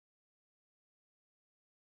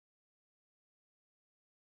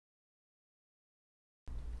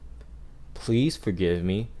please forgive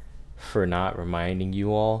me for not reminding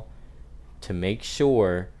you all to make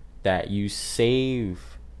sure that you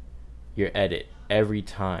save your edit every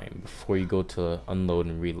time before you go to unload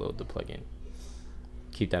and reload the plugin.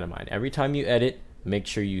 Keep that in mind. Every time you edit, make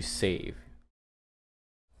sure you save.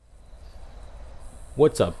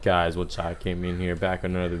 What's up, guys? What's up? I came in here back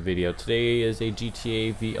on another video. Today is a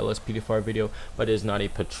GTA v LSPDFR video, but it is not a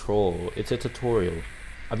patrol. It's a tutorial.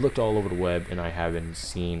 I've looked all over the web and I haven't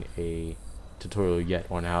seen a tutorial yet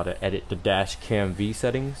on how to edit the Dashcam V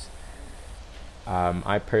settings.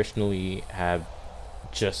 I personally have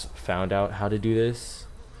just found out how to do this.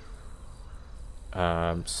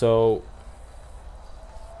 So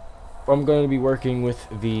I'm going to be working with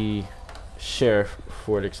the Sheriff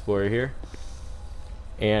Ford Explorer here,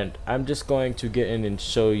 and I'm just going to get in and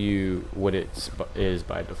show you what it is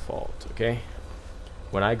by default. Okay,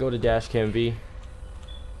 when I go to Dashcam V,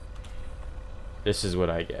 this is what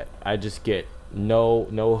I get. I just get no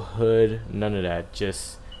hood, none of that,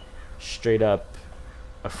 just straight up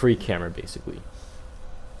a free camera basically.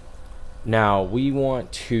 Now we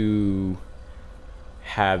want to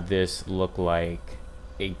have this look like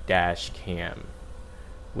a dash cam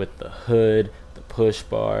with the hood, the push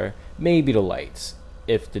bar, maybe the lights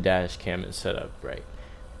if the dash cam is set up right.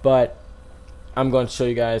 But I'm going to show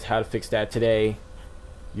you guys how to fix that today.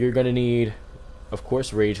 You're going to need, of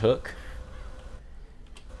course, Rage Hook.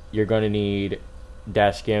 You're going to need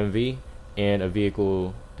Dashcam V and a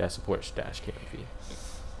vehicle that supports Dashcam V.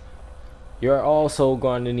 You're also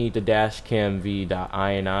going to need the Dashcam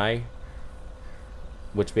V.ini,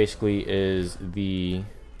 which basically is the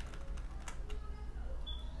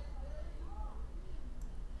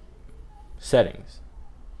settings.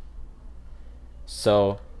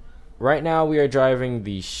 So right now we are driving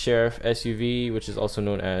the Sheriff SUV, which is also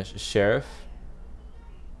known as Sheriff,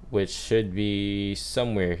 which should be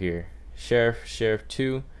somewhere here. Sheriff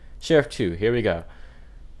 2, here we go.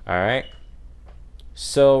 Alright,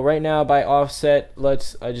 so right now by offset, I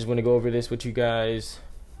just want to go over this with you guys.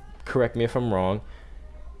 Correct me if I'm wrong.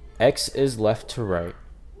 X is left to right,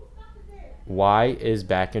 Y is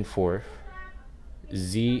back and forth,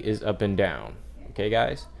 Z is up and down. Okay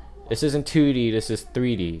guys, this isn't 2D, this is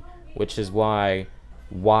 3D, which is why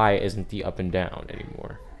Y isn't the up and down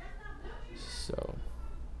anymore. So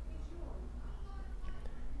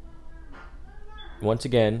once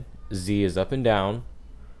again, Z is up and down,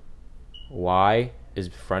 Y is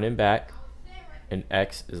front and back, and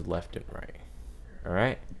X is left and right.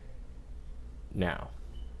 Alright, now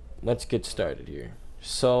let's get started here.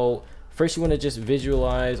 So first you want to just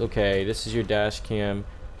visualize, okay, this is your dash cam.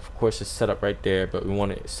 Of course it's set up right there, but we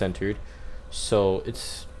want it centered. So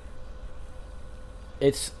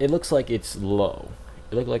it looks like it's low.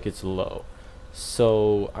 It looks like it's low.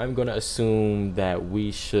 So I'm gonna assume that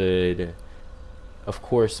we should, of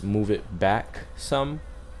course, move it back some,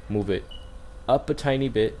 move it up a tiny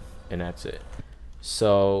bit, and that's it.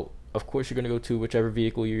 So of course you're gonna go to whichever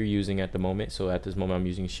vehicle you're using at the moment. So at this moment I'm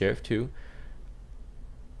using Sheriff 2.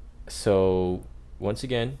 So once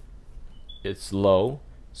again, it's low,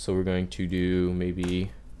 so we're going to do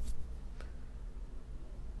maybe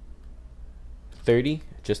 30,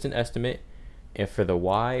 just an estimate. And for the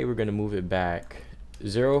Y, we're going to move it back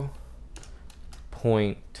 0.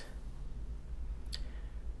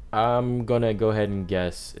 I'm gonna go ahead and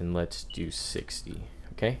guess, and let's do 60.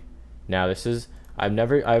 Okay, now this is, I've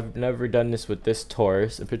never done this with this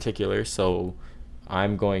Taurus in particular, so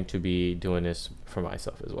I'm going to be doing this for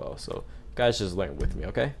myself as well. So guys, just learn with me,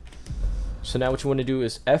 okay? So now what you want to do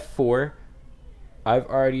is F4. I've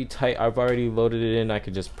already loaded it in. I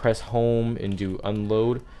could just press home and do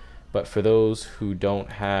unload. But for those who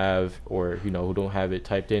don't have, or who don't have it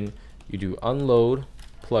typed in, you do unload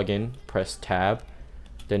plugin, press tab.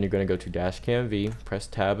 Then you're going to go to Dashcam V, press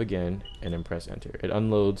tab again, and then press enter. It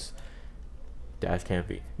unloads Dashcam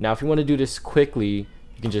V. Now if you want to do this quickly,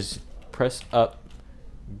 you can just press up,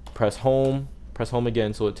 press home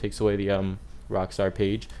again, so it takes away the Rockstar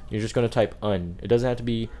page. You're just going to type un. It doesn't have to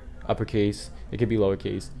be uppercase, it could be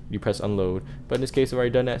lowercase. You press unload, but in this case I've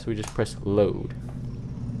already done that, so we just press load.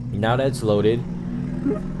 Now that it's loaded,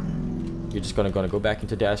 you're just gonna go back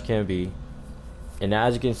into Dashcam V, and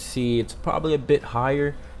as you can see, it's probably a bit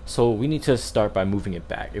higher, so we need to start by moving it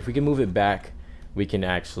back. If we can move it back, we can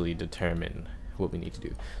actually determine what we need to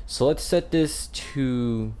do. So let's set this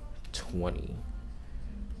to 20.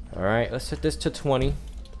 Alright, let's set this to 20.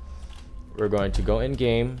 We're going to go in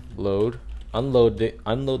game, unload the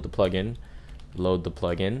plugin, load the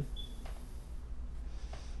plugin.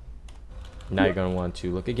 Now you're going to want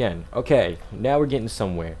to look again. Okay, now we're getting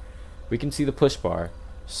somewhere. We can see the push bar.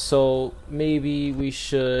 So maybe we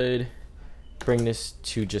should bring this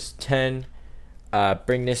to just 10,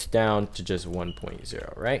 bring this down to just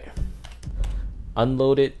 1.0, right?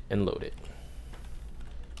 Unload it and load it.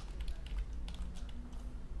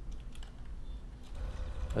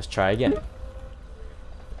 Let's try again.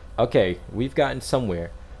 Okay, we've gotten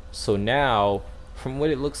somewhere. So now, from what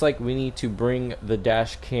it looks like, we need to bring the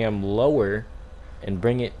dash cam lower and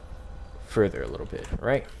bring it further a little bit,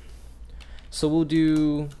 right? So we'll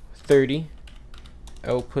do 30.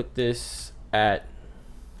 I'll put this at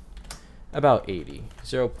about 80,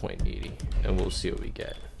 0.80, and we'll see what we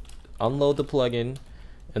get. Unload the plugin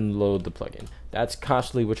and load the plugin. That's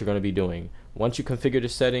constantly what you're going to be doing. Once you configure the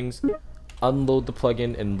settings, unload the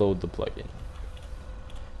plugin and load the plugin.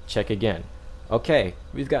 Check again. Okay,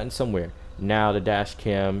 we've gotten somewhere. Now the dash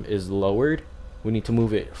cam is lowered. We need to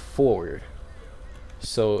move it forward.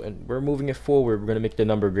 So and we're moving it forward. We're going to make the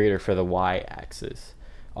number greater for the y-axis,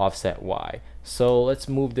 offset y. So let's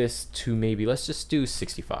move this to maybe, let's just do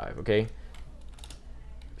 65, okay?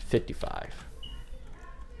 55.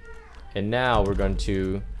 And now we're going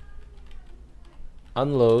to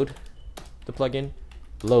unload the plugin,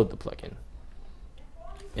 load the plugin.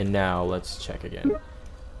 And now let's check again.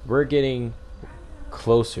 We're getting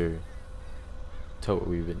closer to what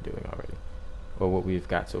we've been doing already, or what we've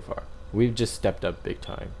got so far. We've just stepped up big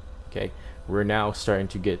time. Okay, we're now starting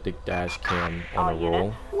to get the dash cam on a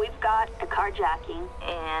roll. We've got a carjacking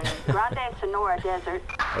in Grande Sonora Desert.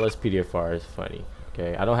 LSPDFR is funny.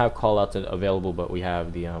 Okay, I don't have callouts available, but we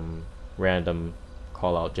have the random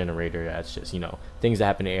callout generator. That's just, you know, things that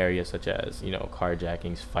happen in the area, such as, you know,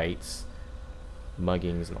 carjackings, fights,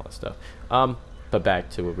 muggings, and all that stuff. But back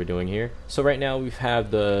to what we're doing here. So right now we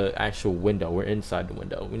have the actual window. We're inside the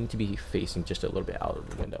window. We need to be facing just a little bit out of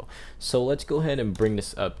the window. So let's go ahead and bring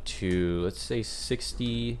this up to, let's say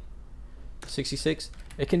 60, 66.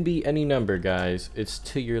 It can be any number, guys. It's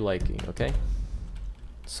to your liking, okay?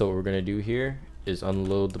 So what we're gonna do here is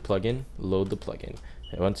unload the plugin, load the plugin.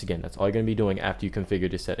 And once again, that's all you're gonna be doing after you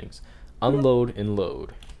configure the settings. Unload and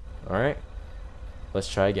load. All right, let's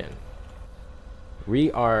try again.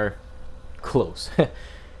 We are close.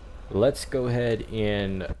 Let's go ahead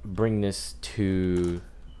and bring this to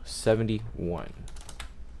 71.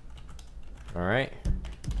 All right.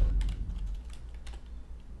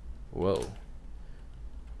 Whoa.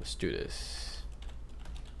 Let's do this.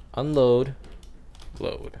 Unload,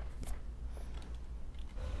 load.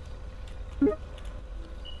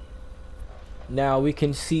 Now we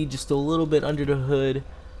can see just a little bit under the hood,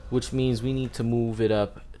 which means we need to move it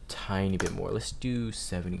up a tiny bit more. Let's do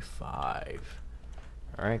 75.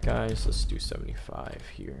 All right, guys, let's do 75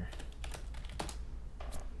 here.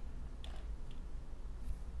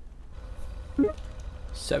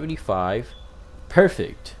 $75.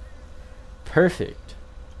 Perfect. Perfect.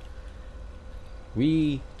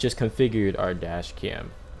 We just configured our dash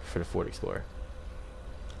cam for the Ford Explorer.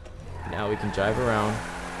 Now we can drive around.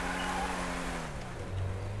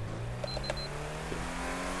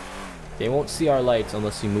 They won't see our lights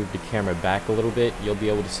unless you move the camera back a little bit. You'll be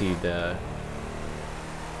able to see the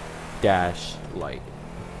dash light.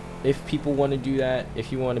 If people want to do that,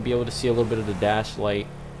 if you want to be able to see a little bit of the dash light,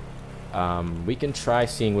 we can try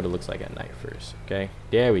seeing what it looks like at night first. Okay,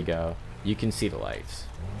 there we go. You can see the lights.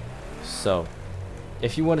 So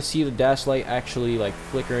if you want to see the dash light actually like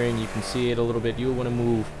flickering, you can see it a little bit, you'll want to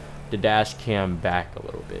move the dash cam back a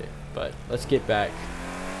little bit. But let's get back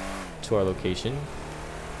to our location.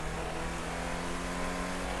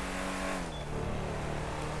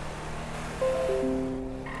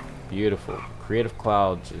 Beautiful. Creative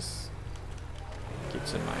Cloud just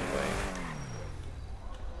gets in my way.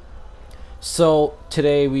 So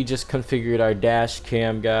today we just configured our dash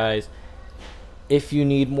cam, guys. If you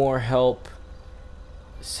need more help,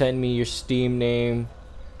 send me your Steam name.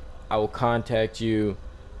 I will contact you.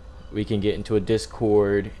 We can get into a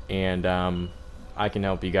Discord, and I can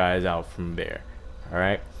help you guys out from there. All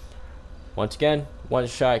right. Once again, One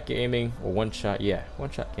Shot Gaming, or One Shot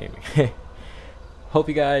Gaming. Hope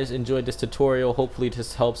you guys enjoyed this tutorial. Hopefully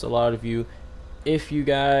this helps a lot of you. If you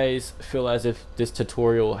guys feel as if this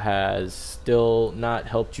tutorial has still not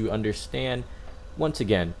helped you understand, once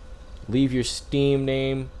again, leave your Steam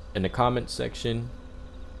name in the comment section.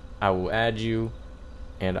 I will add you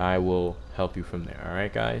and I will help you from there.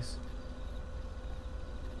 Alright, guys?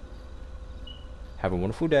 Have a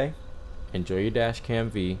wonderful day. Enjoy your Dashcam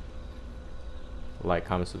V. Like,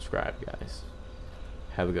 comment, subscribe, guys.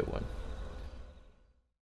 Have a good one.